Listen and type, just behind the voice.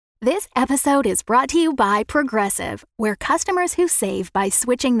This episode is brought to you by Progressive, where customers who save by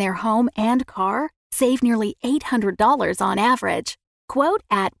switching their home and car save nearly $800 on average. Quote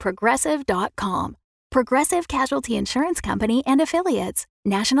at progressive.com. Progressive Casualty Insurance Company and Affiliates.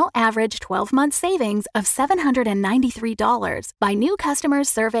 National average 12-month savings of $793 by new customers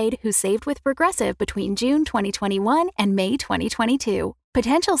surveyed who saved with Progressive between June 2021 and May 2022.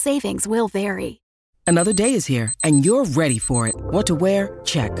 Potential savings will vary. Another day is here, and you're ready for it. What to wear?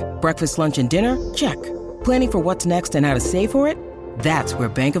 Check. Breakfast, lunch, and dinner? Check. Planning for what's next and how to save for it? That's where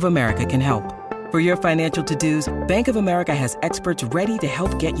Bank of America can help. For your financial to-dos, Bank of America has experts ready to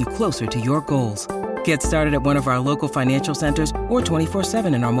help get you closer to your goals. Get started at one of our local financial centers or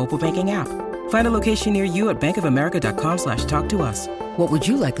 24/7 in our mobile banking app. Find a location near you at bankofamerica.com/talktous. What would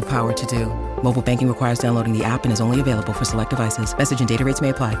you like the power to do? Mobile banking requires downloading the app and is only available for select devices. Message and data rates may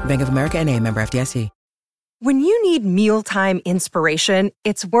apply. Bank of America N.A., member FDIC. When you need mealtime inspiration,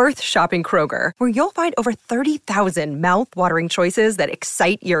 it's worth shopping Kroger, where you'll find over 30,000 mouth-watering choices that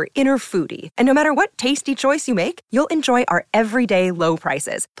excite your inner foodie. And no matter what tasty choice you make, you'll enjoy our everyday low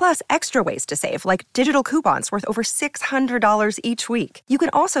prices, plus extra ways to save, like digital coupons worth over $600 each week. You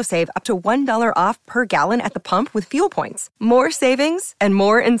can also save up to $1 off per gallon at the pump with fuel points. More savings and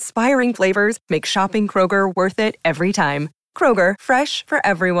more inspiring flavors make shopping Kroger worth it every time. Kroger, fresh for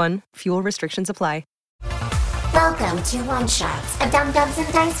everyone. Fuel restrictions apply. Welcome to One Shots, a Dum Dums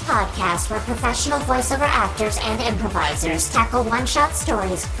and Dice podcast where professional voiceover actors and improvisers tackle one-shot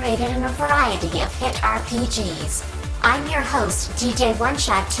stories created in a variety of hit RPGs. I'm your host, DJ One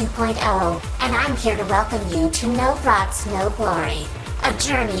Shot 2.0, and I'm here to welcome you to No Brats, No Glory, a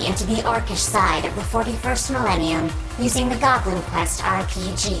journey into the orcish side of the 41st millennium using the Goblin Quest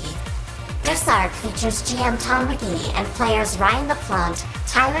RPG. This arc features GM Tom McGee and players Ryan LaPlante,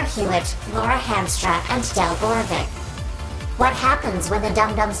 Tyler Hewitt, Laura Hamstra, and Del Borvik. What happens when the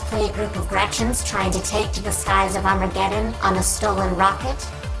Dum Dums play a group of Gretchens trying to take to the skies of Armageddon on a stolen rocket?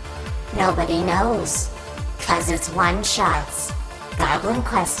 Nobody knows. 'Cause it's One Shots, Goblin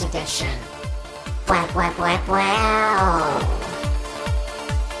Quest Edition. Wow, wow, wow, wow.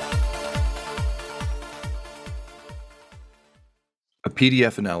 A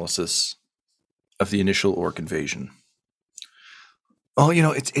PDF analysis of the initial orc invasion. Oh,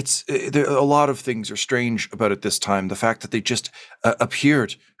 there a lot of things are strange about it this time. The fact that they just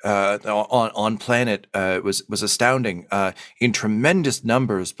appeared on planet was astounding in tremendous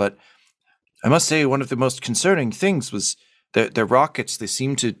numbers. But I must say, one of the most concerning things was their rockets. They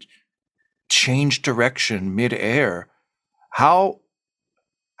seemed to change direction mid-air. How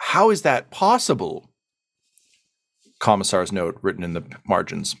is that possible? Commissar's note written in the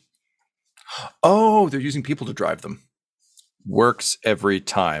margins. Oh, they're using people to drive them. Works every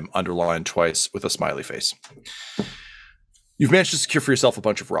time, underlined twice with a smiley face. You've managed to secure for yourself a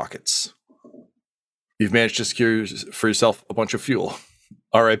bunch of rockets. You've managed to secure for yourself a bunch of fuel.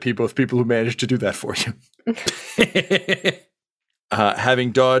 RIP both people who managed to do that for you.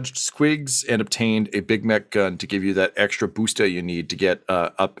 Having dodged squigs and obtained a Big Mech gun to give you that extra booster you need to get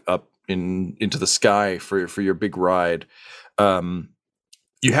up into the sky for your big ride.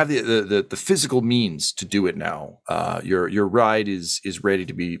 You have the physical means to do it now. Your ride is ready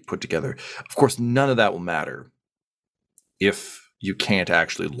to be put together. Of course, none of that will matter if you can't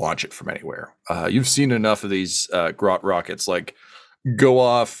actually launch it from anywhere. You've seen enough of these grot rockets go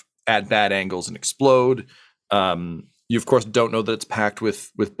off at bad angles and explode. You of course don't know that it's packed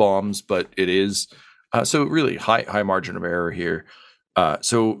with bombs, but it is. So really high margin of error here.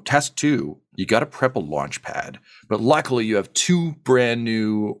 So task 2, you got to prep a launch pad, but luckily you have 2 brand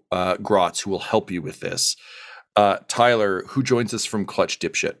new grots who will help you with this. Tyler, who joins us from Clutch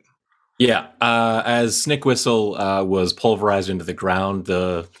Dipshit. Yeah, as Snick Whistle was pulverized into the ground,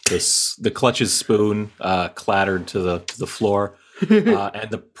 the Clutch's spoon clattered to the floor,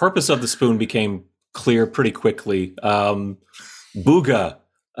 and the purpose of the spoon became clear pretty quickly. Booga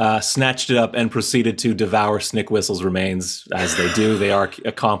snatched it up and proceeded to devour Snick Whistle's remains, as they do. They are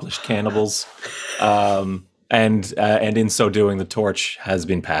accomplished cannibals. And in so doing, the torch has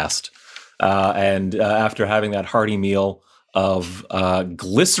been passed. And after having that hearty meal of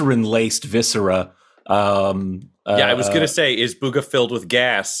glycerin-laced viscera... I was going to say, is Booga filled with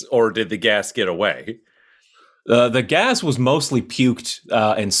gas, or did the gas get away? The gas was mostly puked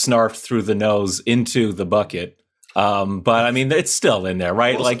and snarfed through the nose into the bucket. But I mean, it's still in there,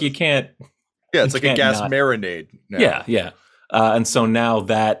 right? Like you can't. Yeah, it's like a gas marinade. Now. Yeah. And so now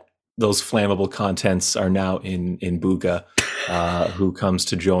that those flammable contents are now in Booga, who comes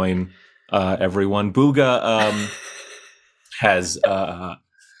to join everyone. Booga has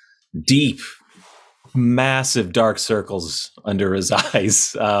deep massive dark circles under his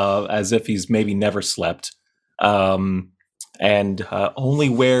eyes, as if he's maybe never slept, and only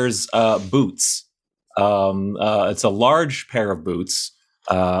wears boots. It's a large pair of boots,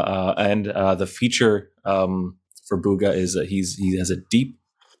 and the feature for Booga is that he has a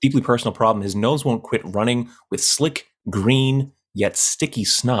deeply personal problem. His nose won't quit running with slick, green, yet sticky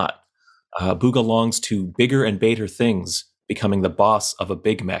snot. Booga longs to bigger and better things, becoming the boss of a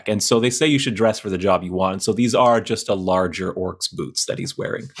big mech. And so they say you should dress for the job you want. And so these are just a larger orc's boots that he's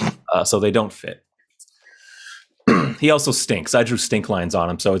wearing. So they don't fit. He also stinks. I drew stink lines on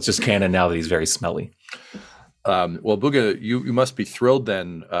him, so it's just canon now that he's very smelly. Well, Booga, you must be thrilled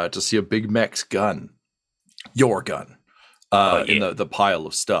then to see a big mech's gun. Your gun. In the pile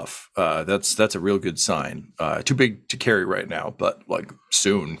of stuff. That's a real good sign. Too big to carry right now, but like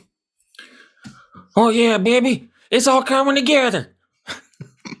soon. Oh yeah, baby. It's all coming together.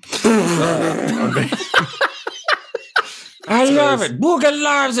 I love it. Booga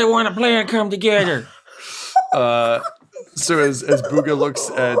loves it when a plan come together. So as Booga looks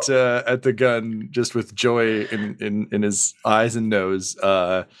at the gun just with joy in his eyes and nose,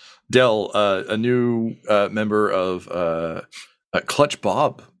 Del, a new member of Clutch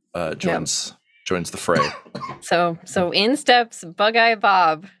Bob joins the fray. So in steps Bug-Eye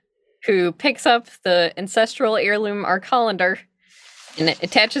Bob, who picks up the ancestral heirloom Arcolander and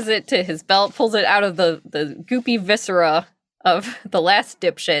attaches it to his belt, pulls it out of the goopy viscera of the last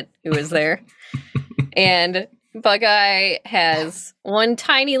dipshit who was there. And Bug-Eye has one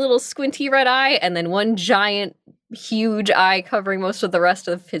tiny little squinty red eye and then one giant huge eye covering most of the rest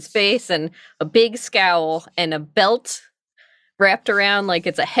of his face, and a big scowl and a belt wrapped around like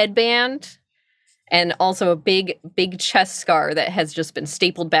it's a headband, and also a big chest scar that has just been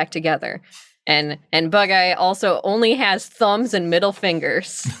stapled back together. And Bug-Eye also only has thumbs and middle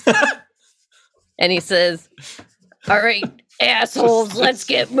fingers. And he says, "All right, assholes, let's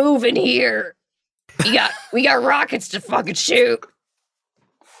get moving here. We got rockets to fucking shoot."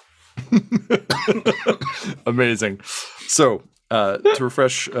 Amazing. So, to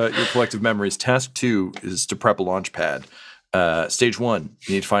refresh your collective memories, task 2 is to prep a launch pad. Stage 1,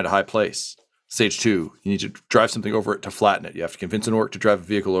 you need to find a high place. Stage 2, you need to drive something over it to flatten it. You have to convince an orc to drive a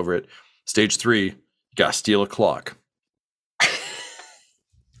vehicle over it. Stage 3, you gotta steal a clock.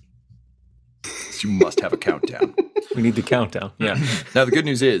 You must have a countdown. We need the countdown. Yeah. Now, the good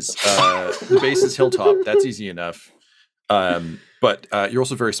news is the base is Hilltop. That's easy enough. But you're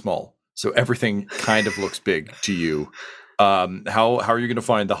also very small. So everything kind of looks big to you. How are you going to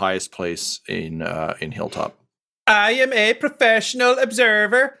find the highest place in Hilltop? I am a professional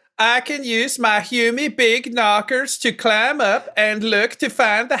observer. I can use my Humy big knockers to climb up and look to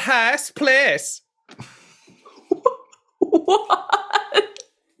find the highest place. What?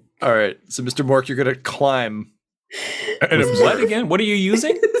 All right. So, Mr. Mork, you're going to climb. And what again? What are you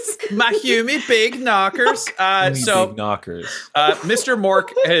using? My Humy big knockers. Big knockers. Mr. Mork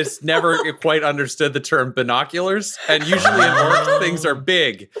has never quite understood the term binoculars, and usually in orc things are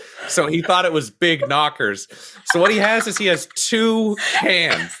big. So he thought it was big knockers. So what he has is he has 2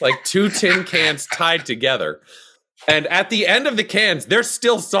 cans, like 2 tin cans tied together. And at the end of the cans, they're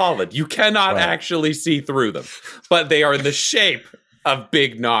still solid. You cannot actually see through them, but they are in the shape of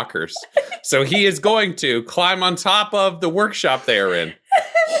big knockers. So he is going to climb on top of the workshop they are in,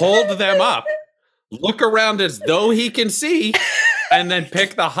 hold them up, look around as though he can see, and then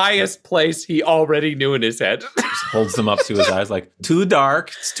pick the highest place he already knew in his head. Just holds them up to his eyes like, too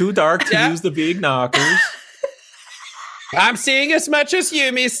dark. It's too dark to use the big knockers. I'm seeing as much as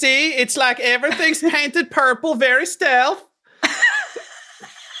you may see. It's like everything's painted purple, very stealth.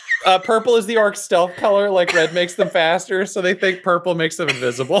 Purple is the orc stealth color, like red makes them faster, so they think purple makes them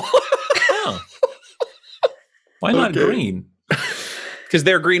invisible. Oh. Why not green? Because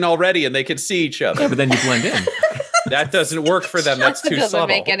they're green already and they can see each other. Yeah, but then you blend in. That doesn't work for them. That's too doesn't subtle.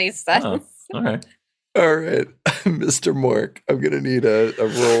 make any sense. Oh, all right. All right. Mr. Mork, I'm going to need a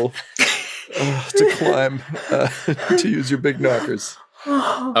roll to climb to use your big knockers.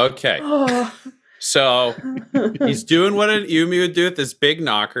 Okay. So he's doing what an Yumi would do with his big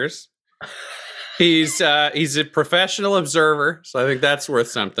knockers. He's a professional observer, so I think that's worth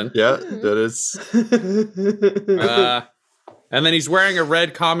something. Yeah, that is. And then he's wearing a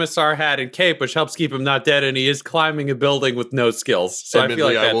red commissar hat and cape, which helps keep him not dead. And he is climbing a building with no skills. So I feel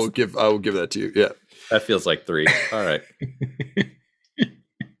like I will give that to you. Yeah, that feels like 3. All right.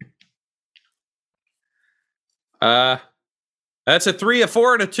 That's a 3, a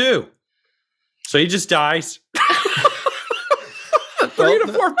 4, and a 2. So he just dies. 3 and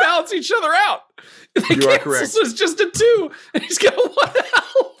a 4 balance each other out. You are correct. So it's just a 2, and he's got 1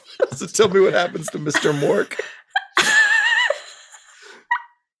 health. So tell me what happens to Mr. Mork.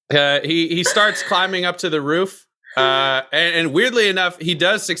 He starts climbing up to the roof, and weirdly enough, he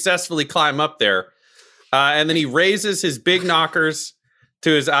does successfully climb up there. And then he raises his big knockers to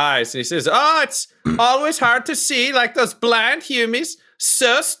his eyes, and he says, "Oh, it's always hard to see, like those blind humies.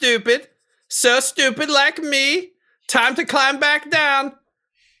 So stupid like me. Time to climb back down.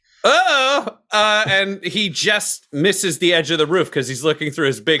 Uh-oh." And he just misses the edge of the roof because he's looking through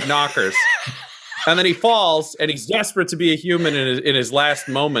his big knockers. And then he falls, and he's desperate to be a human in his last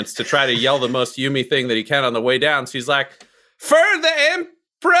moments to try to yell the most Yumi thing that he can on the way down. So he's like, "For the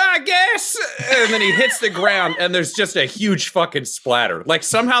Emperor, I guess." And then he hits the ground, and there's just a huge fucking splatter. Like,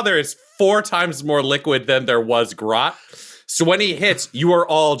 somehow there is 4 times more liquid than there was grot. So when he hits, you are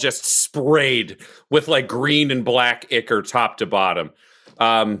all just sprayed with, like, green and black ichor top to bottom.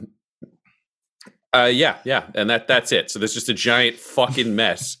 Yeah, and that's it. So there's just a giant fucking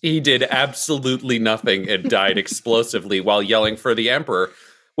mess. He did absolutely nothing and died explosively while yelling for the Emperor,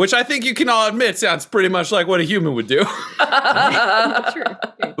 which I think you can all admit sounds pretty much like what a human would do.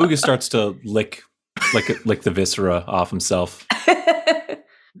 Booga starts to lick the viscera off himself.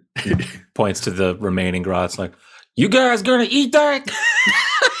 He points to the remaining grots like, "You guys gonna eat that?"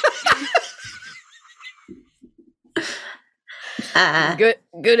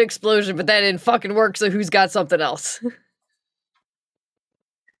 Good explosion, but that didn't fucking work, so who's got something else?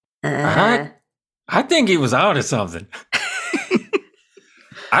 I think he was out of something.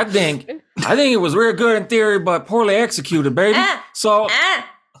 I think it was real good in theory, but poorly executed, baby. So,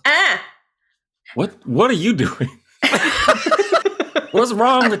 what are you doing? What's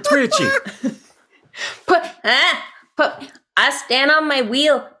wrong with Twitchy? I stand on my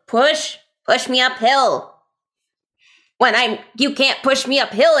wheel. Push me uphill. You can't push me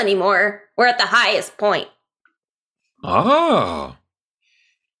uphill anymore. We're at the highest point. Oh.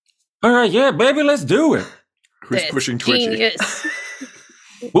 All right, yeah, baby, let's do it. Who's pushing Twitchy? Genius.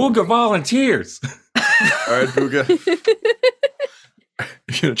 Booga volunteers. All right, Booga.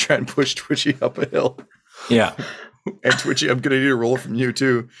 You're going to try and push Twitchy up a hill. Yeah. And Twitchy, I'm going to need a roll from you,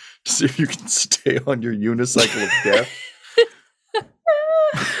 too, to see if you can stay on your unicycle of death.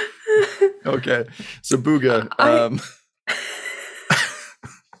 Okay. So, Booga.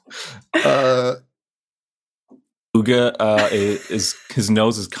 Booga is his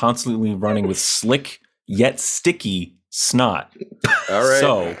nose is constantly running with slick yet sticky snot. All right.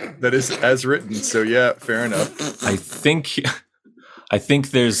 So that is as written. So yeah, fair enough. I think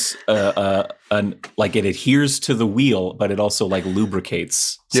there's like it adheres to the wheel, but it also like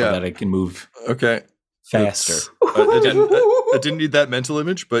lubricates so that it can move faster. I didn't need that mental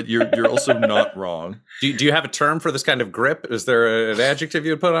image, but you're also not wrong. Do you have a term for this kind of grip? Is there an adjective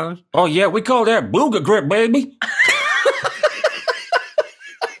you would put on it? Oh yeah, we call that Booga grip, baby.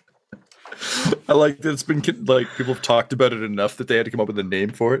 I like that it's been like people have talked about it enough that they had to come up with a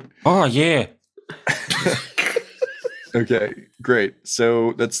name for it. Oh yeah. Okay, great.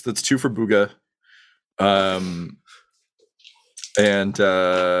 So that's 2 for Booga. And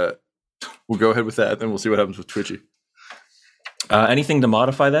we'll go ahead with that, then we'll see what happens with Twitchy. Anything to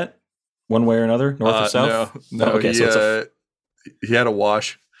modify that one way or another, north or south? No. Okay, He had a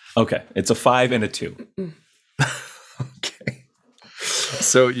wash. Okay, it's a 5 and a 2. Okay.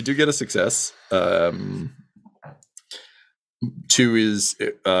 So you do get a success. 2 is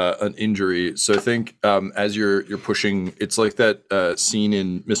an injury. So I think as you're pushing, it's like that scene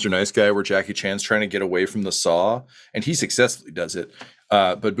in Mr. Nice Guy where Jackie Chan's trying to get away from the saw, and he successfully does it.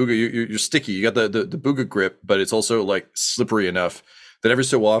 But Booga, you're sticky. You got the Booga grip, but it's also like slippery enough that every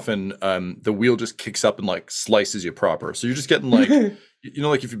so often the wheel just kicks up and like slices you proper. So you're just getting like,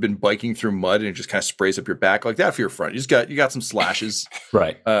 like if you've been biking through mud and it just kind of sprays up your back like that for your front. You got some slashes.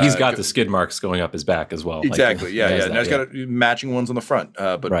 Right. He's got the skid marks going up his back as well. Exactly. Like, yeah. Now he's got matching ones on the front,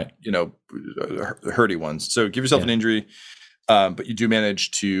 but hurty ones. So give yourself an injury, but you do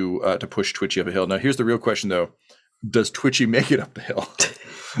manage to push Twitchy up a hill. Now here's the real question though. Does Twitchy make it up the hill?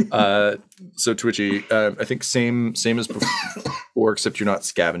 So Twitchy, I think same as before, except you're not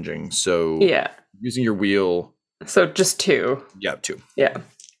scavenging. So yeah, using your wheel. So just 2. Yeah, 2. Yeah.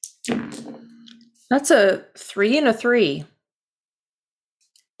 That's a 3 and a 3.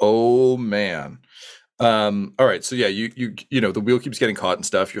 Oh man. All right. So yeah, you the wheel keeps getting caught and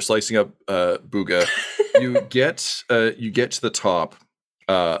stuff. You're slicing up Booga. You get to the top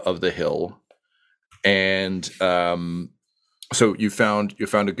of the hill. And so you found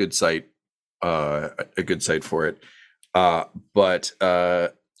a good site for it, but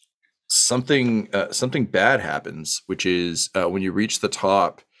something bad happens, which is when you reach the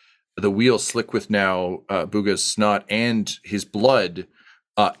top, the wheel slick with now Booga's snot and his blood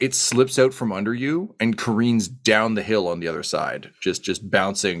It slips out from under you and careens down the hill on the other side, just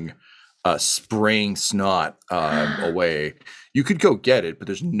bouncing, spraying snot away. You could go get it, but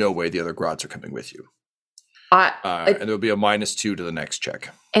there's no way the other grots are coming with you. And there'll be a -2 to the next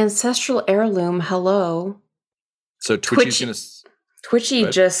check. Ancestral heirloom, hello. So Twitchy's going to... Twitchy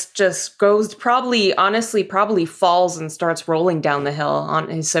just goes, probably falls and starts rolling down the hill.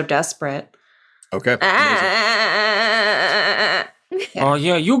 He's so desperate. Okay. Yeah. Oh,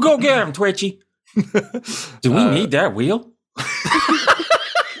 yeah, you go get him, Twitchy. Do we need that wheel?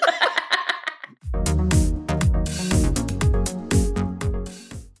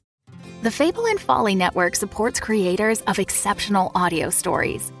 The Fable and Folly Network supports creators of exceptional audio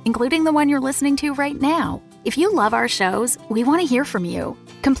stories, including the one you're listening to right now. If you love our shows, we want to hear from you.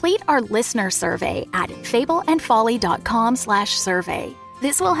 Complete our listener survey at fableandfolly.com/survey.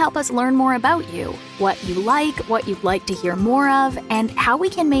 This will help us learn more about you, what you like, what you'd like to hear more of, and how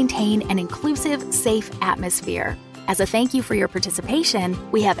we can maintain an inclusive, safe atmosphere. As a thank you for your participation,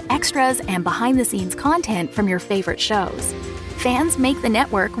 we have extras and behind-the-scenes content from your favorite shows. Fans make the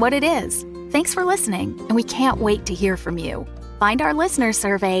network what it is. Thanks for listening, and we can't wait to hear from you. Find our listener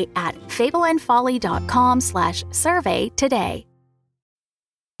survey at fableandfolly.com/survey today.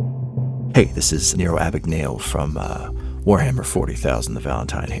 Hey, this is Nero Abagnale from Warhammer 40,000, the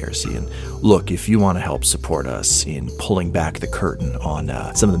Valentine Heresy. And look, if you want to help support us in pulling back the curtain on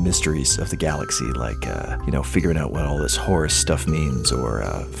some of the mysteries of the galaxy, like, figuring out what all this Horus stuff means, or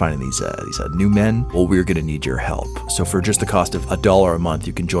finding these new men, well, we're going to need your help. So for just the cost of $1 a month,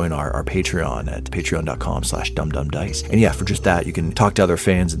 you can join our Patreon at patreon.com/dumdumdice. And yeah, for just that, you can talk to other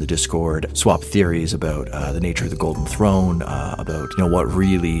fans in the Discord, swap theories about the nature of the Golden Throne, about, what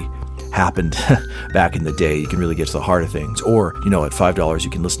really happened back in the day. You can really get to the heart of things. Or, at $5, you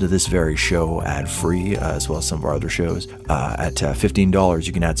can listen to this very show ad-free, as well as some of our other shows. At $15,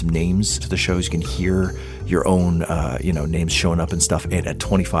 you can add some names to the shows. You can hear your own, names showing up and stuff. And at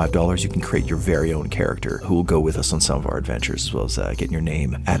 $25, you can create your very own character who will go with us on some of our adventures, as well as getting your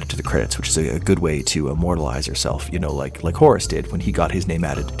name added to the credits, which is a good way to immortalize yourself, like Horus did when he got his name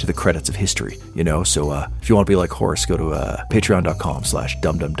added to the credits of history, So if you want to be like Horus, go to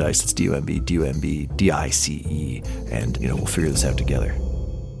patreon.com/dumdumdice. It's DUMBDICE, and we'll figure this out together.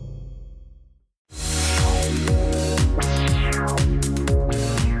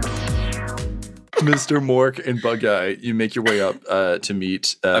 Mr. Mork and Bug Eye, you make your way up to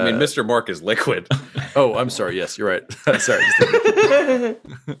meet. Mr. Mork is liquid. Oh, I'm sorry. Yes, you're right. Sorry.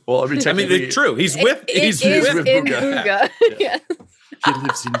 Well, technically, it's true. He's with Booga. Yeah. He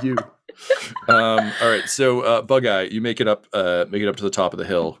lives in you. All right. So, Bug Eye, you make it up to the top of the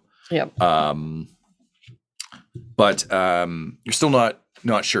hill. Yep. But you're still not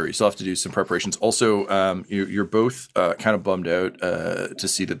sure. You still have to do some preparations. Also, you're both kind of bummed out to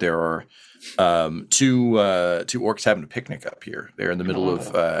see that there are two orcs having a picnic up here. They're in the middle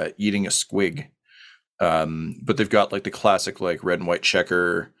of eating a squig, but they've got like the classic red and white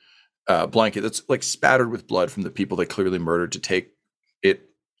checker blanket that's like spattered with blood from the people they clearly murdered to take it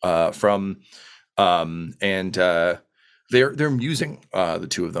from, and they're musing, the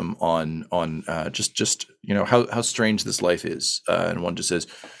two of them, on just how strange this life is, and one just says,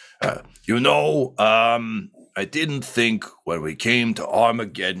 I didn't think when we came to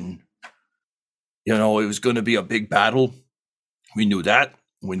Armageddon, it was going to be a big battle. We knew that.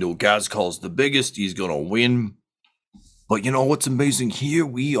 We knew Gazkal's the biggest. He's going to win. But what's amazing? Here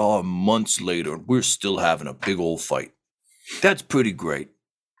we are months later, and we're still having a big old fight. That's pretty great.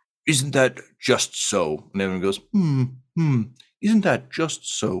 Isn't that just so? And everyone goes, isn't that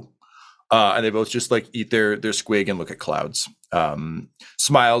just so? And they both just eat their squig and look at clouds.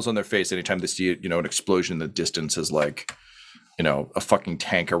 Smiles on their face anytime they see an explosion in the distance as a fucking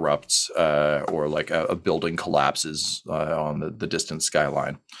tank erupts, or a building collapses on the distant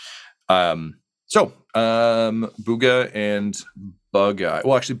skyline. Booga and Bug Eye.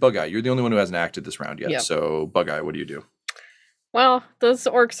 Well, actually, Bug Eye, you're the only one who hasn't acted this round yet. Yep. So, Bug Eye, what do you do? Well, those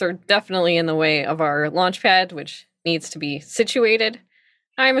orcs are definitely in the way of our launch pad, which needs to be situated.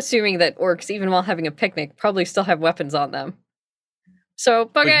 I'm assuming that orcs, even while having a picnic, probably still have weapons on them. So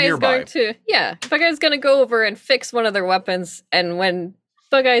Bug Eye is going to go over and fix one of their weapons, and when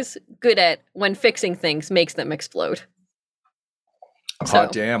Bug Eye's good at when fixing things, makes them explode. So,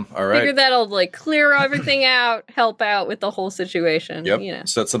 damn. All right. Figure that'll clear everything out, help out with the whole situation. Yep.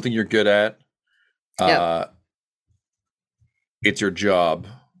 So that's something you're good at. Yep. It's your job.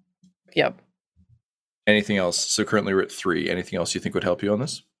 Yep. Anything else? So currently we're at 3. Anything else you think would help you on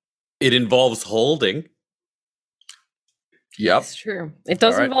this? It involves holding. Yep. It's true. It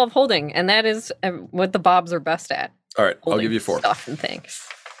does involve holding, and that is what the Bobs are best at. All right, I'll holding give you 4. Stuff and things.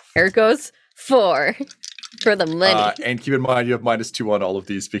 Here goes 4 for the money. And keep in mind, you have -2 on all of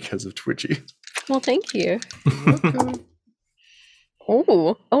these because of Twitchy. Well, thank you.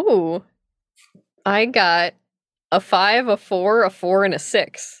 Oh. I got a 5, a 4, a 4, and a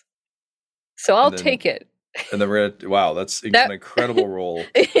 6. So I'll take it. And then we're going to, wow, that's an incredible roll.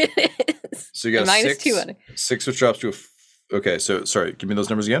 It is. So you got a 6. -2 on it. 6, which drops to a, okay, so sorry, give me those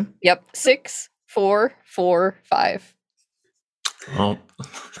numbers again. Yep. 6, 4, 4, 5. Oh,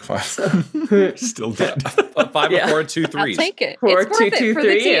 5. still dead. 5, a 4, and 2 I'll threes. take it. 4, It's worth 2, it 2, for the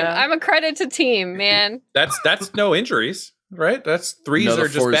 3, team. yeah. I'm a credit to team, man. That's no injuries, right? That's 3s No, the are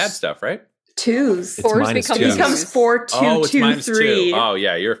just 4s bad stuff, right? 2s. It's Fours -2. become It becomes twos. 4, 2, Oh, it's 2, -2. 3. Oh,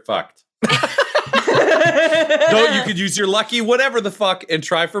 yeah, you're fucked. No, you could use your lucky whatever the fuck and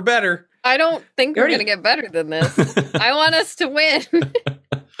try for better. I don't think we're already- going to get better than this. I want us to win.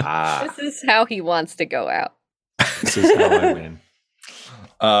 This is how he wants to go out. This is how I win.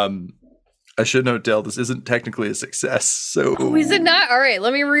 I should note, Del, this isn't technically a success. So Oh, is it not? All right,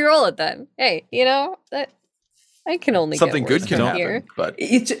 let me re-roll it then. Hey, that I can only something get good worse can from happen, here. but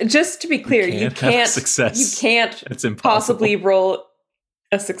Just to be clear, you can't have can't success. You can't It's impossible. possibly roll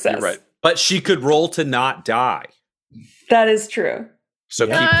a success. you're right. But she could roll to not die. That is true. So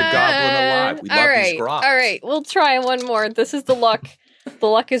keep the goblin alive. We love these grots. All right, we'll try one more. This is the luck. The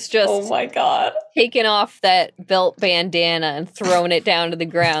luck is just Oh my god. taking off that belt bandana and throwing it down to the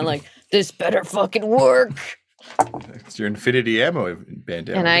ground like, this better fucking work. It's your infinity ammo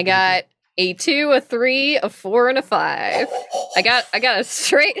bandana. And I got a 2, a 3, a 4, and a 5. I got a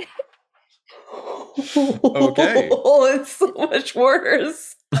straight. Okay. Oh, it's so much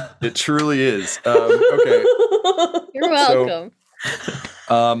worse. It truly is. Okay. You're welcome.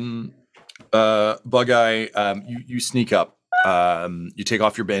 Bug-Eye, you sneak up. You take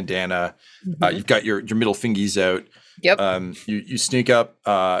off your bandana. You've got your middle fingies out. Yep. You sneak up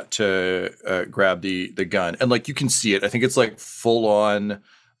to grab the gun, and like you can see it. I think it's like full on,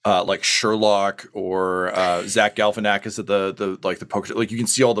 like Sherlock or Zach Galifianakis at the poker. Like you can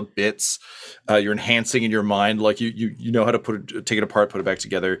see all the bits. You're enhancing in your mind. Like you know how to take it apart, put it back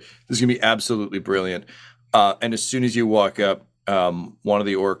together. This is gonna be absolutely brilliant. And as soon as you walk up, one of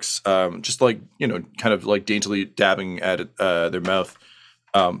the orcs, just like kind of like daintily dabbing at it, their mouth,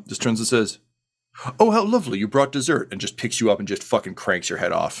 just turns and says, "Oh, how lovely! You brought dessert," and just picks you up and just fucking cranks your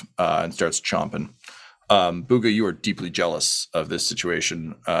head off and starts chomping. Booga, you are deeply jealous of this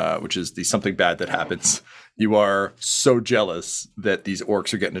situation, which is the something bad that happens. You are so jealous that these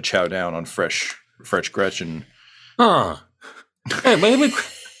orcs are getting to chow down on fresh Gretchen. Hey, baby,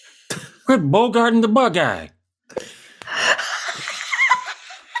 quit bogarting the Bug-Eye.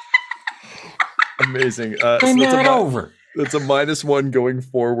 Amazing. Bring that over. That's a -1 going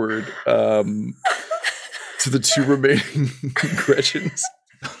forward to the 2 remaining Gretchens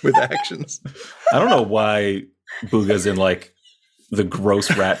with actions. I don't know why Booga's in like the gross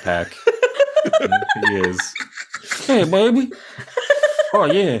rat pack. He is. Hey, baby. Oh,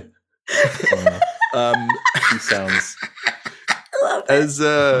 yeah. He sounds. As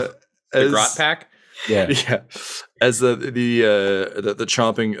The grot pack? Yeah. Yeah. As the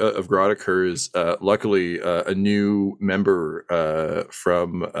chomping of grot occurs, luckily a new member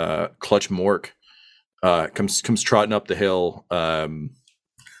from Clutch Mork comes trotting up the hill,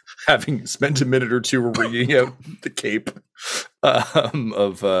 having spent a minute or 2 wringing out the cape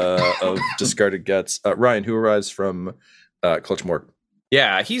of discarded guts. Ryan, who arrives from Clutch Mork.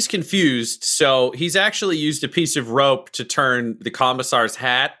 Yeah, he's confused. So he's actually used a piece of rope to turn the commissar's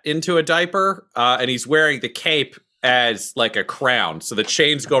hat into a diaper, and he's wearing the cape as like a crown. So the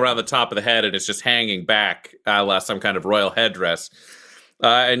chains go around the top of the head, and it's just hanging back, like some kind of royal headdress.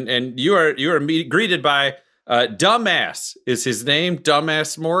 And you are greeted by Dumbass is his name,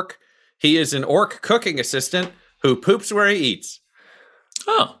 Dumbass Mork. He is an orc cooking assistant who poops where he eats.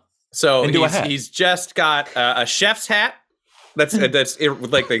 Oh, so Into a hat. he's just got a chef's hat. That's like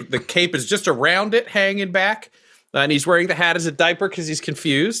the cape is just around it, hanging back, and he's wearing the hat as a diaper because he's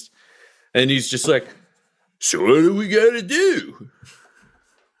confused, and he's just like, "So what do we gotta do?"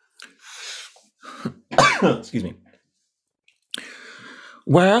 excuse me.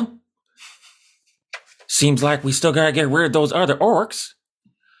 Well, seems like we still gotta get rid of those other orcs.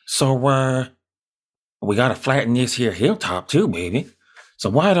 So, we gotta flatten this here hilltop too, baby. So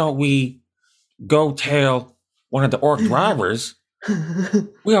why don't we go tell one of the orc drivers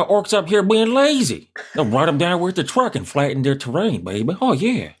we got orcs up here being lazy. They'll run them down with the truck and flatten their terrain, baby. Oh,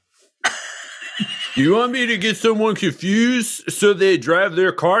 yeah. You want me to get someone confused so they drive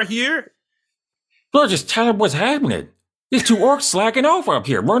their car here? Well, just tell them what's happening. These 2 orcs slacking off up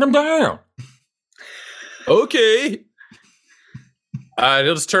here. Run them down. Okay.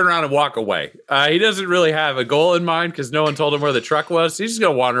 He'll just turn around and walk away. He doesn't really have a goal in mind because no one told him where the truck was. He's just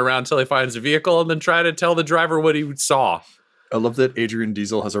going to wander around until he finds a vehicle and then try to tell the driver what he saw. I love that Adrian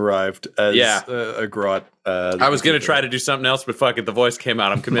Diesel has arrived as a grot. I was going to try to do something else, but fuck it. The voice came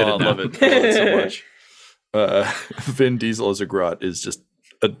out. I'm committed now. I love it so much. Vin Diesel as a grot is just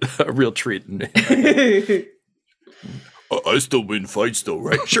a real treat. I still win fights though,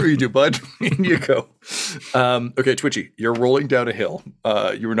 right? Sure you do, bud. In you go. Okay, Twitchy, you're rolling down a hill.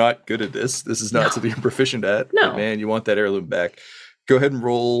 You were not good at this. This is not something you're proficient at. No. But man, you want that heirloom back. Go ahead and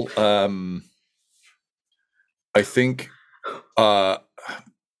roll. I think, you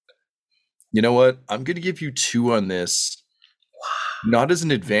know what? I'm going to give you 2 on this. Not as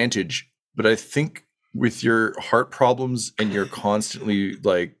an advantage, but I think with your heart problems and you're constantly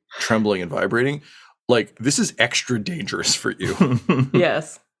like trembling and vibrating, like this is extra dangerous for you.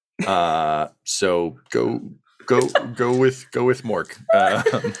 Yes. So go with Mork.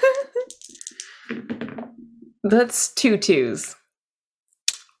 That's 2 2s.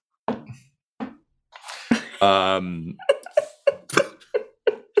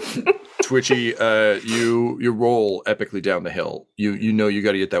 Twitchy, you roll epically down the hill. You know you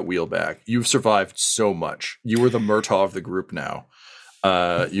got to get that wheel back. You've survived so much. You are the Murtaugh of the group now.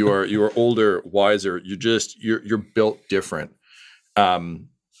 You are older, wiser. You're built different. And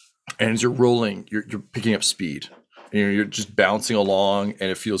as you're rolling, you're picking up speed. And you're just bouncing along, and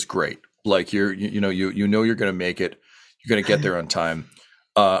it feels great. Like you know you're going to make it. You're going to get there on time.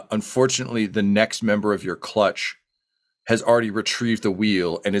 Unfortunately, the next member of your clutch has already retrieved the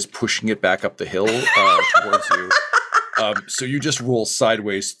wheel and is pushing it back up the hill towards you. So you just roll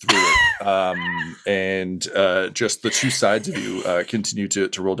sideways through it, and just the 2 sides of you continue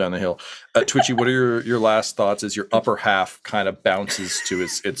to roll down the hill. Twitchy, what are your last thoughts as your upper half kind of bounces to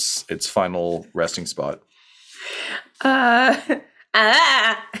its final resting spot? That's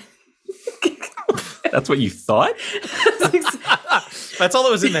what you thought? That's all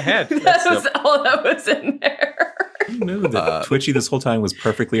that was in the head. That was all that was in there. You knew that Twitchy this whole time was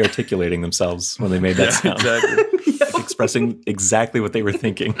perfectly articulating themselves when they made that sound. Exactly. Expressing exactly what they were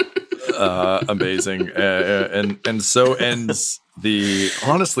thinking. Amazing. And so ends the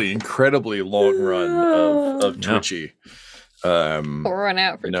honestly incredibly long run of Twitchy. Run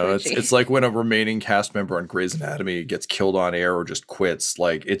out for Twitchy. It's like when a remaining cast member on Grey's Anatomy gets killed on air or just quits.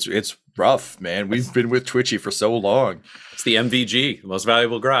 Like it's rough, man. We've been with Twitchy for so long. It's the MVG, the most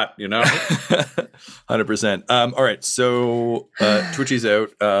valuable grot, 100%. All right, so Twitchy's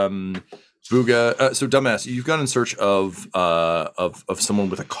out. Booga. So dumbass, you've gone in search of someone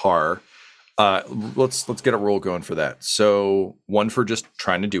with a car. Let's get a roll going for that. So 1 for just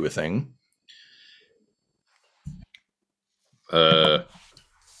trying to do a thing. Yeah,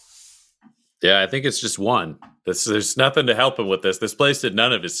 I think it's just 1. There's nothing to help him with this. This place did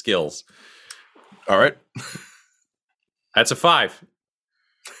none of his skills. All right. That's a 5.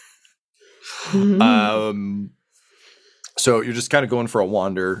 So you're just kind of going for a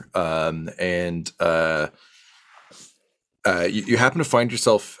wander, and you happen to find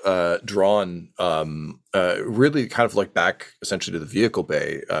yourself drawn really kind of like back essentially to the vehicle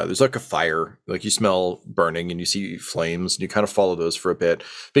bay. There's like a fire, like you smell burning and you see flames, and you kind of follow those for a bit.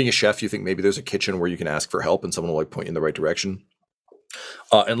 Being a chef, you think maybe there's a kitchen where you can ask for help and someone will like point you in the right direction.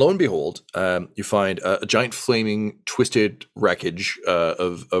 And lo and behold, you find a giant flaming twisted wreckage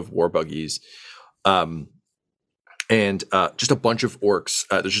of war buggies. And just a bunch of orcs.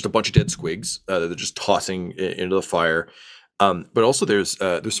 There's just a bunch of dead squigs that they're just tossing into the fire. But also there's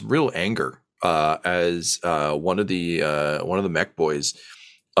some real anger as one of the mech boys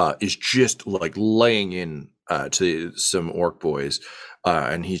is just like laying in to some orc boys,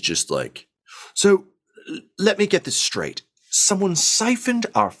 and he's just like, "So let me get this straight. Someone siphoned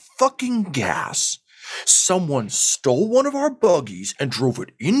our fucking gas. Someone stole one of our buggies and drove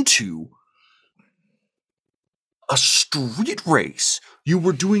it into a street race you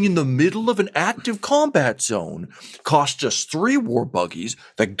were doing in the middle of an active combat zone, cost us 3 war buggies,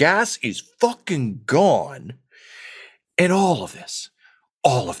 the gas is fucking gone, and all of this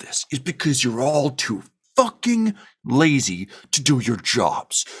is because you're all too fucking lazy to do your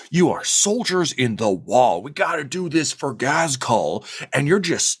jobs. You are soldiers in the wall. We gotta do this for Gazkul, and you're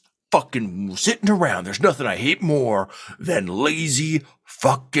just fucking sitting around. There's nothing I hate more than lazy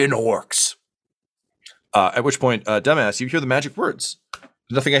fucking orcs." At which point, dumbass, you hear the magic words.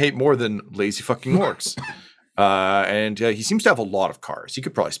 There's nothing I hate more than lazy fucking orcs. And he seems to have a lot of cars. He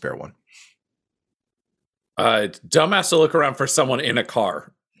could probably spare one. Dumbass to look around for someone in a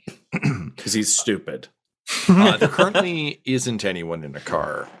car because he's stupid. There currently isn't anyone in a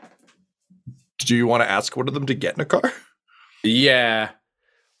car. Do you want to ask one of them to get in a car? Yeah.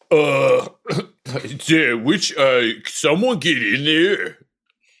 Yeah, which someone get in there.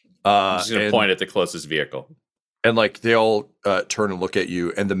 I'm just gonna point at the closest vehicle. And like they all turn and look at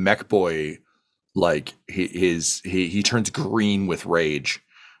you, and the mech boy, like he turns green with rage,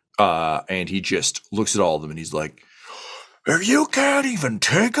 and he just looks at all of them, and he's like, "If you can't even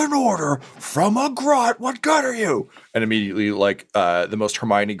take an order from a grot, what good are you?" And immediately, like the most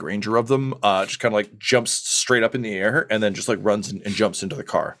Hermione Granger of them, just kind of like jumps straight up in the air, and then just like runs and jumps into the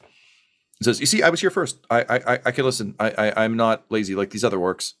car. And says, "You see, I was here first. I can listen. I'm not lazy like these other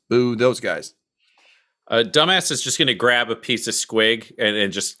orcs. Boo those guys." Dumbass is just going to grab a piece of squig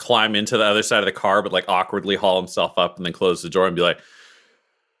and just climb into the other side of the car, but like awkwardly haul himself up and then close the door and be like,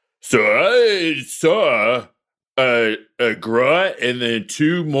 So I saw a grot and then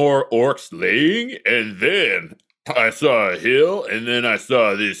 2 more orcs laying, and then I saw a hill, and then I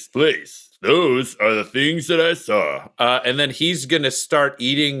saw this place. Those are the things that I saw. and then he's going to start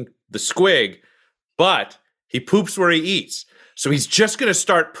eating the squig, but he poops where he eats. So he's just going to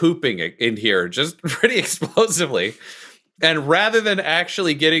start pooping in here, just pretty explosively. And rather than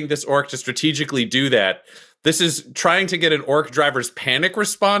actually getting this orc to strategically do that, this is trying to get an orc driver's panic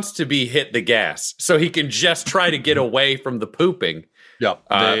response to be hit the gas. So he can just try to get away from the pooping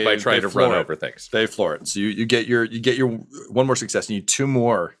by trying to run over things. They floor it. So you get your one more success. You need 2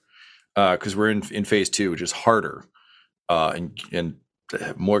 more because we're in phase 2, which is harder. And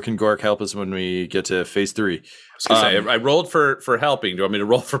more can Gork help us when we get to phase 3. I was gonna say, I rolled for helping. Do you want me to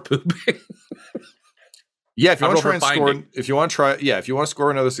roll for pooping? Yeah, if you want to try and finding. score, if you want to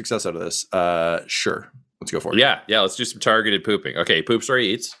score another success out of this, sure, let's go for it. Yeah, let's do some targeted pooping. Okay, he poops where he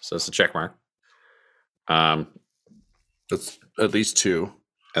eats, so that's a check mark. That's at least 2.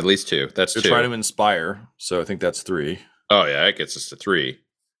 At least 2. That's You're 2. trying to inspire, so I think that's 3. Oh yeah, that gets us to 3.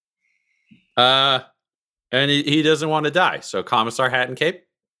 And he doesn't want to die, so Commissar hat and cape.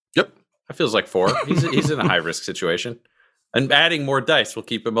 Yep, that feels like 4. He's in a high risk situation, and adding more dice will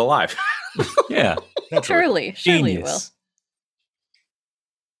keep him alive. Yeah, surely it will.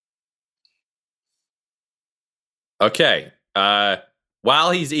 Okay.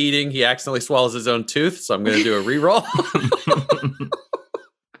 While he's eating, he accidentally swallows his own tooth, so I'm going to do a reroll.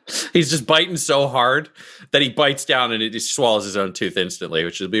 He's just biting so hard that he bites down and it just swallows his own tooth instantly,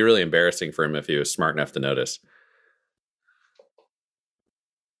 which would be really embarrassing for him if he was smart enough to notice.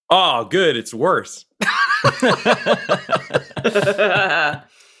 Oh, good. It's worse.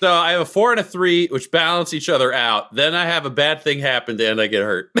 So I have a 4 and a 3, which balance each other out. Then I have a bad thing happen and I get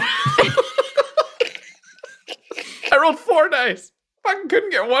hurt. I rolled 4 dice. Fucking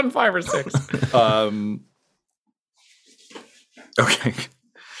couldn't get 1, 5, or 6. Okay.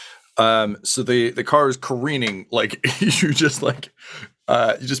 So the car is careening, like you just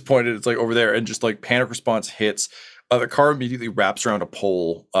pointed, it's like over there, and just like panic response hits. The car immediately wraps around a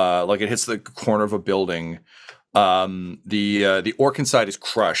pole, like it hits the corner of a building. The orc inside is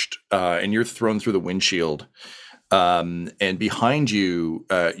crushed, and you're thrown through the windshield. And behind you,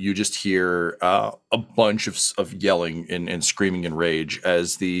 you just hear a bunch of yelling and screaming in rage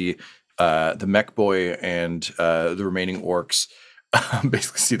as the mech boy and the remaining orcs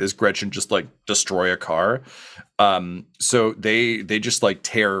basically see this Gretchen just like destroy a car. So they just like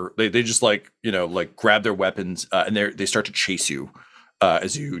tear, they just like, like grab their weapons and they start to chase you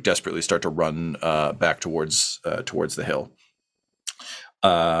as you desperately start to run back towards the hill.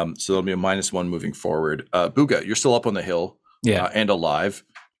 So there'll be a -1 moving forward. Booga, you're still up on the hill, and alive.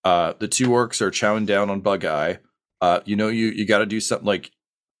 The 2 orcs are chowing down on Bug Eye. You got to do something. Like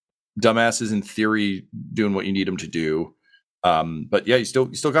Dumbass is in theory doing what you need him to do. But yeah, you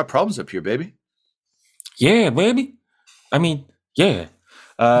still got problems up here, baby. Yeah, baby. I mean, yeah.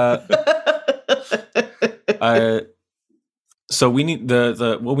 So we need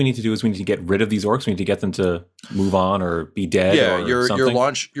what we need to do is we need to get rid of these orcs. We need to get them to move on or be dead. Yeah, or your something.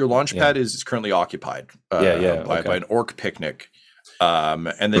 your launch pad is currently occupied. By an orc picnic,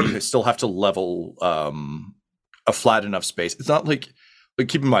 and then you still have to level a flat enough space. It's not like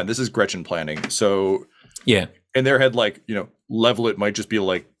keep in mind this is Gretchen planning. So yeah, in their head, level it might just be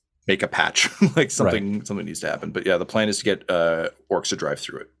like make a patch, like something needs to happen. But yeah, the plan is to get orcs to drive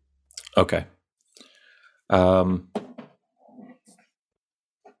through it. Okay.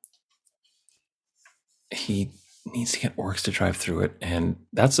 He needs to get orcs to drive through it, and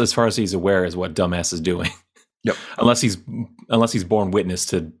that's as far as he's aware is what Dumbass is doing. Yep. unless he's borne witness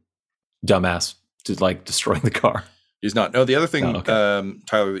to Dumbass to like destroying the car. He's not. No, the other thing,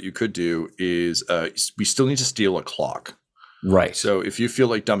 Tyler, that you could do is we still need to steal a clock. Right. So if you feel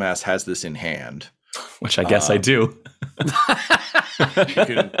like Dumbass has this in hand, which I guess I do.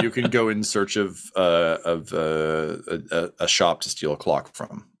 You can go in search of a shop to steal a clock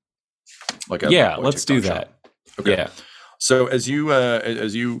from. Like let's do TikTok that. shop. Okay. Yeah. So as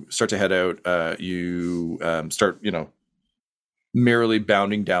you start to head out, you start merrily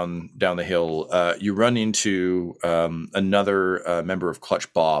bounding down the hill. You run into another member of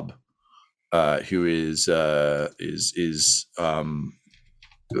Clutch Bob, who is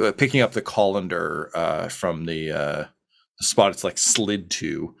picking up the colander from the spot it's like slid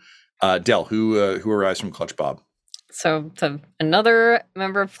to. Del, who arrives from Clutch Bob. So another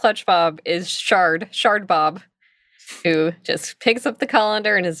member of Clutch Bob is Shard Bob, who just picks up the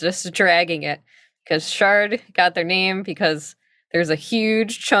colander and is just dragging it. Because Shard got their name because there's a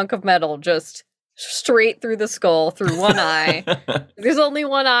huge chunk of metal just straight through the skull, through one eye. There's only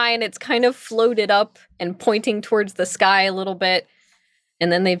one eye, and it's kind of floated up and pointing towards the sky a little bit. And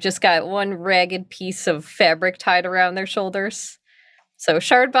then they've just got one ragged piece of fabric tied around their shoulders. So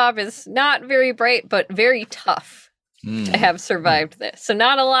Shard Bob is not very bright, but very tough to have survived this. So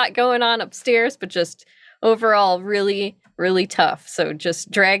not a lot going on upstairs, but just overall really, really tough. So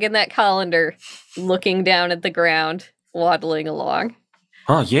just dragging that colander, looking down at the ground, waddling along.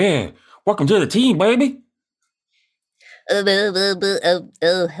 Oh, yeah. Welcome to the team, baby.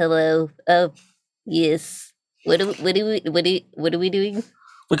 Oh, hello. Oh, yes. What are we doing?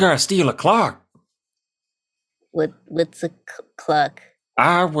 We gotta steal a clock. What's a clock?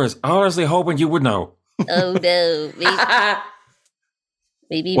 I was honestly hoping you would know. Oh no,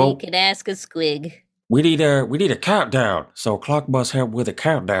 maybe we can ask a squig. We need a countdown, so clock must help with a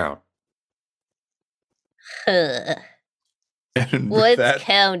countdown. Huh. And What's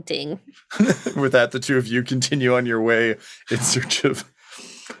counting? With that, the two of you continue on your way in search of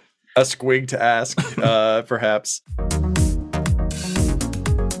a squig to ask, perhaps.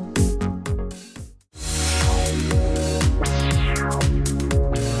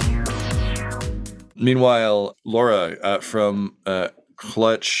 Meanwhile, Laura from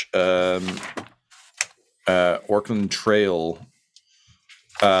Clutch Orkland Trail,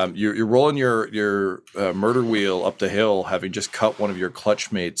 you're rolling your murder wheel up the hill, having just cut one of your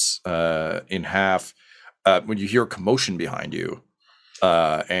Clutch mates in half, when you hear a commotion behind you.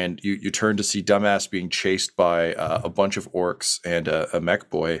 And you turn to see Dumbass being chased by a bunch of orcs and a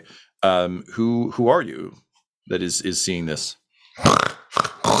mech boy. Who are you that is seeing this?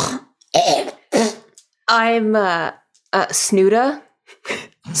 I'm Snuda.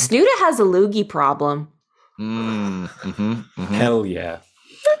 Snuda has a loogie problem. Hell yeah.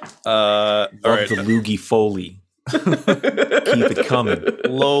 All right. The loogie foley. Keep it coming.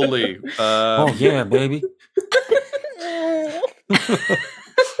 Lowly. Oh yeah, baby.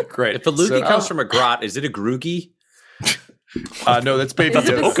 Great. If a loogie comes from a grot, is it a groogie? No, that's baby Is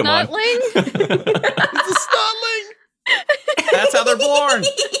it a Pokemon. snotling? It's a snotling. That's how they're born.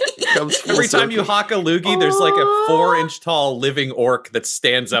 Comes full Every time you circle. hawk a loogie, there's like a 4-inch tall living orc that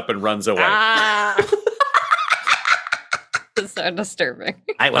stands up and runs away. It's so disturbing.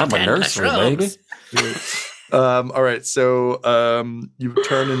 I'm a nursery, baby. All right, so you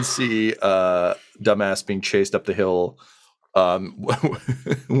turn and see Dumbass being chased up the hill. What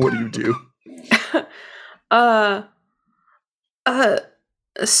do you do?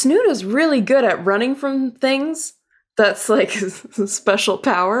 Snuda's really good at running from things. That's like a special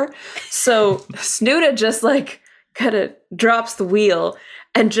power. So Snuda just like kind of drops the wheel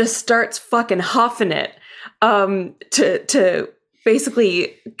and just starts fucking huffing it to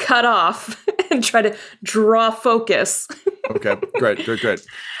basically cut off and try to draw focus. Okay, great.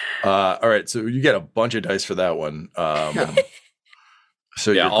 All right, so you get a bunch of dice for that one.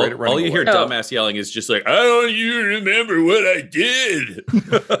 So yeah, you're great at running all you hear away. Dumbass yelling is just like, I don't even remember what I did.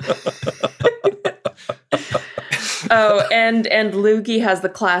 Oh, and Loogie has the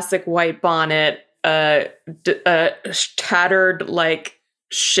classic white bonnet, tattered like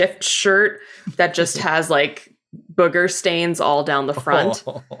shift shirt that just has like booger stains all down the front,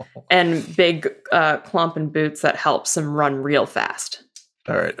 and big clumping boots that helps him run real fast.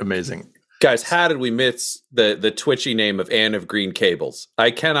 All right, amazing. Guys, how did we miss the twitchy name of Anne of Green Cables?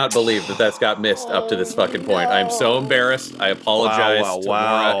 I cannot believe that's got missed up to this fucking point. I'm so embarrassed. I apologize to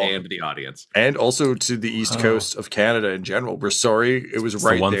Laura and the audience. And also to the East Coast of Canada in general. We're sorry. It was It's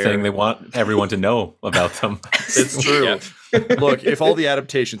right the one there. thing they want everyone to know about them. It's true. Look, if all the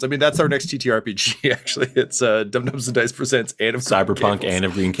adaptations, I mean, that's our next TTRPG, actually. It's Dum Dums and Dice presents Anne of Green Cyberpunk Cables. Anne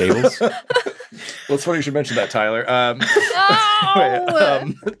of Green Cables. Well, it's funny you should mention that, Tyler.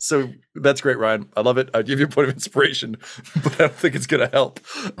 Anyway, so that's great, Ryan. I love it. I'll give you a point of inspiration, but I don't think it's going to help.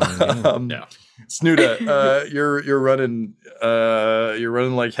 No. Snuda, you're running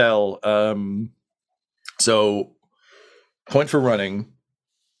like hell. So point for running.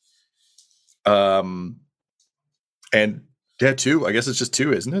 And yeah, 2. I guess it's just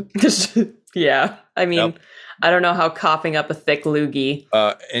 2, isn't it? Yeah. I mean, I don't know how coughing up a thick loogie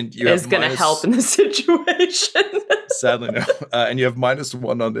and you is going to help in the situation. Sadly, no. And you have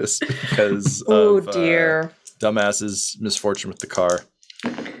 -1 on this because dear. Dumbass's misfortune with the car.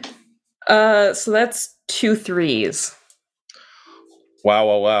 So that's 2 3s.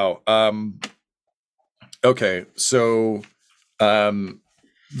 Wow. Okay, so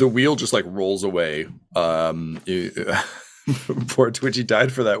the wheel just like rolls away. Poor Twitchy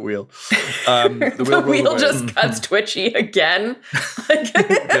died for that wheel. The wheel just cuts Twitchy again.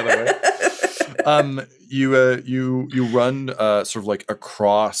 You run sort of like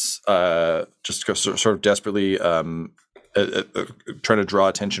across, just sort of desperately trying to draw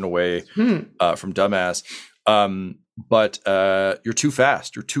attention away from Dumbass. But you're too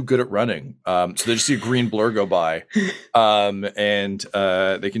fast. You're too good at running. So they just see a green blur go by, and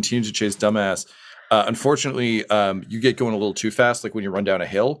they continue to chase Dumbass. Unfortunately, you get going a little too fast, like when you run down a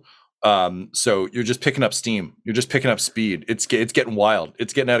hill. So you're just picking up steam. You're just picking up speed. It's getting wild.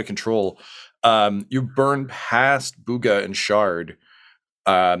 It's getting out of control. You burn past Booga and Shard,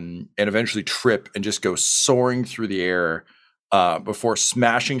 and eventually trip and just go soaring through the air before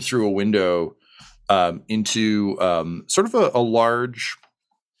smashing through a window into sort of a large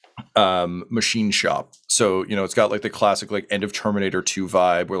machine shop. So, it's got like the classic like end of Terminator 2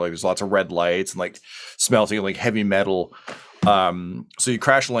 vibe where like there's lots of red lights and like smelting like heavy metal. So you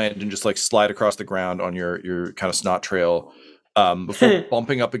crash land and just like slide across the ground on your kind of snot trail before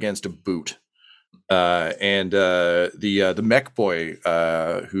bumping up against a boot. And the mech boy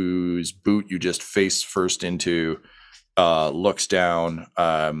whose boot you just face first into looks down,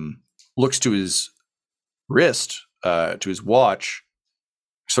 looks to his wrist, to his watch,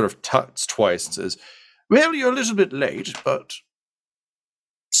 sort of tuts twice and says, "Well, you're a little bit late, but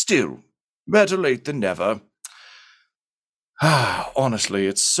still, better late than never. Honestly,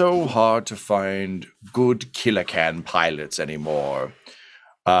 it's so hard to find good Killacan pilots anymore."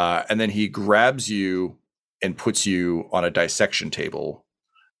 And then he grabs you and puts you on a dissection table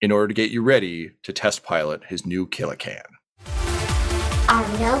in order to get you ready to test pilot his new Killacan. Our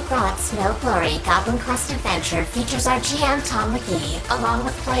No Grots, No Glory Goblin Quest adventure features our GM Tom McGee, along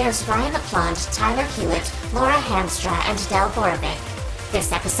with players Ryan LaPlante, Tyler Hewitt, Laura Hamstra, and Del Borovic.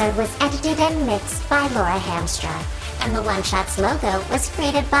 This episode was edited and mixed by Laura Hamstra, and the One Shots logo was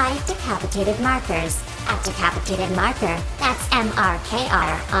created by Decapitated Markers, at Decapitated Marker, that's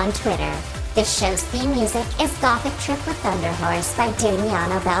MRKR, on Twitter. This show's theme music is Gothic Trip with Thunderhorse by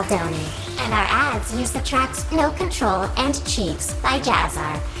Damiano Baldoni. And our ads use the tracks No Control and Chiefs by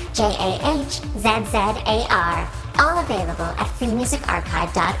Jazzar, JAHZZAR, all available at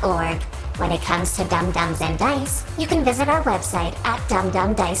freemusicarchive.org. When it comes to Dum Dums and Dice, you can visit our website at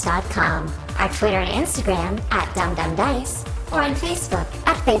dumdumdice.com, our Twitter and Instagram at dumdumdice, or on Facebook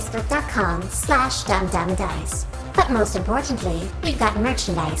at facebook.com/dumdumdice. But most importantly, we've got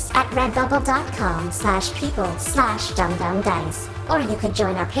merchandise at redbubble.com/people/dumdumdice. Or you could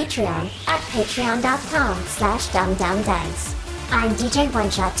join our Patreon at patreon.com/dumdumdice. I'm DJ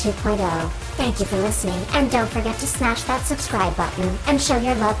OneShot 2.0. Thank you for listening, and don't forget to smash that subscribe button and show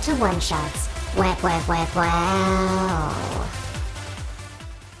your love to One Shots. Wow.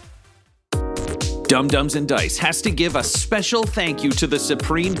 Dum Dums and Dice has to give a special thank you to the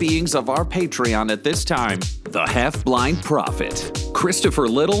supreme beings of our Patreon at this time. The Half-Blind Prophet, Christopher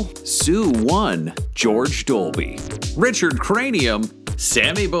Little, Sue One, George Dolby, Richard Cranium,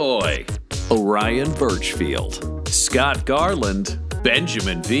 Sammy Boy, Orion Birchfield, Scott Garland,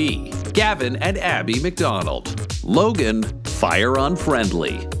 Benjamin V, Gavin and Abby McDonald, Logan, Fire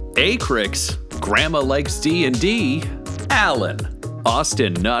Unfriendly, Acrix, Grandma Likes D&D, Alan,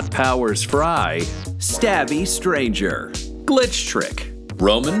 Austin Nut Powers Fry, Stabby Stranger, Glitch Trick,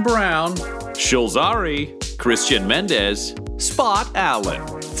 Roman Brown, Shulzari, Christian Mendez, Spot Allen,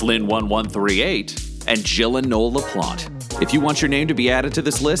 Flynn1138, and Jill and Noel LaPlante. If you want your name to be added to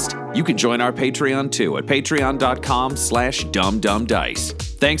this list, you can join our Patreon too at patreon.com/dumdumdice.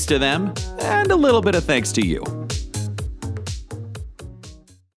 Thanks to them, and a little bit of thanks to you.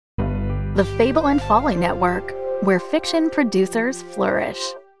 The Fable and Folly Network, where fiction producers flourish.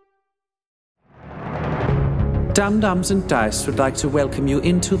 Dum Dums and Dice would like to welcome you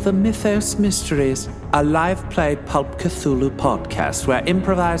into the Mythos Mysteries, a live play Pulp Cthulhu podcast where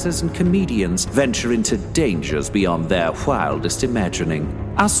improvisers and comedians venture into dangers beyond their wildest imagining.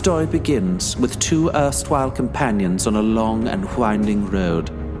 Our story begins with two erstwhile companions on a long and winding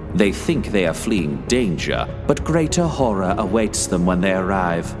road. They think they are fleeing danger, but greater horror awaits them when they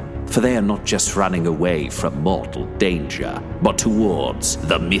arrive. for they are not just running away from mortal danger, but towards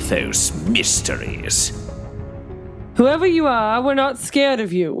the Mythos Mysteries. Whoever you are, we're not scared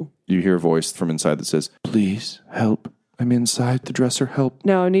of you. You hear a voice from inside that says, "Please, help. I'm inside the dresser. Help."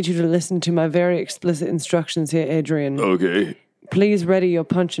 Now I need you to listen to my very explicit instructions here, Adrian. Okay. Please ready your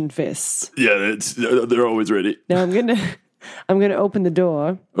punching fists. Yeah, they're always ready. Now I'm gonna open the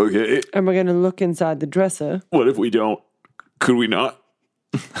door. Okay. And we're gonna look inside the dresser. What if we don't? Could we not?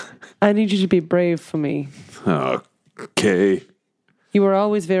 I need you to be brave for me. Okay. You were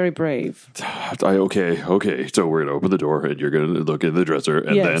always very brave. Okay. So we're gonna open the door, and you're gonna look in the dresser,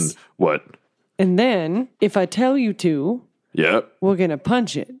 and then what? And then, if I tell you to, we're gonna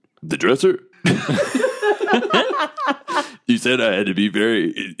punch it. The dresser? You said I had to be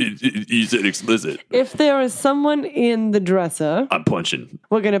you said explicit. If there is someone in the dresser, I'm punching.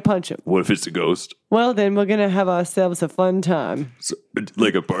 We're gonna punch him. What if it's a ghost? Well, then we're gonna have ourselves a fun time. So,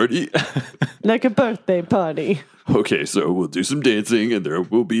 like a party? Like a birthday party. Okay, so we'll do some dancing, and there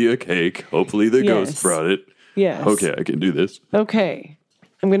will be a cake. Hopefully the ghost brought it. Yes. Okay, I can do this. Okay.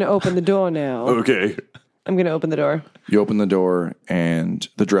 I'm gonna open the door now. Okay. I'm gonna open the door. You open the door, and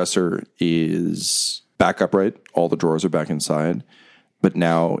the dresser is back upright. All the drawers are back inside, but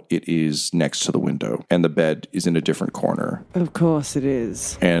now it is next to the window, and the bed is in a different corner. Of course it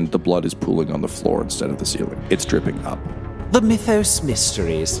is. And the blood is pooling on the floor instead of the ceiling. It's dripping up. The Mythos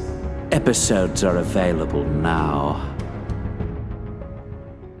Mysteries. Episodes are available now.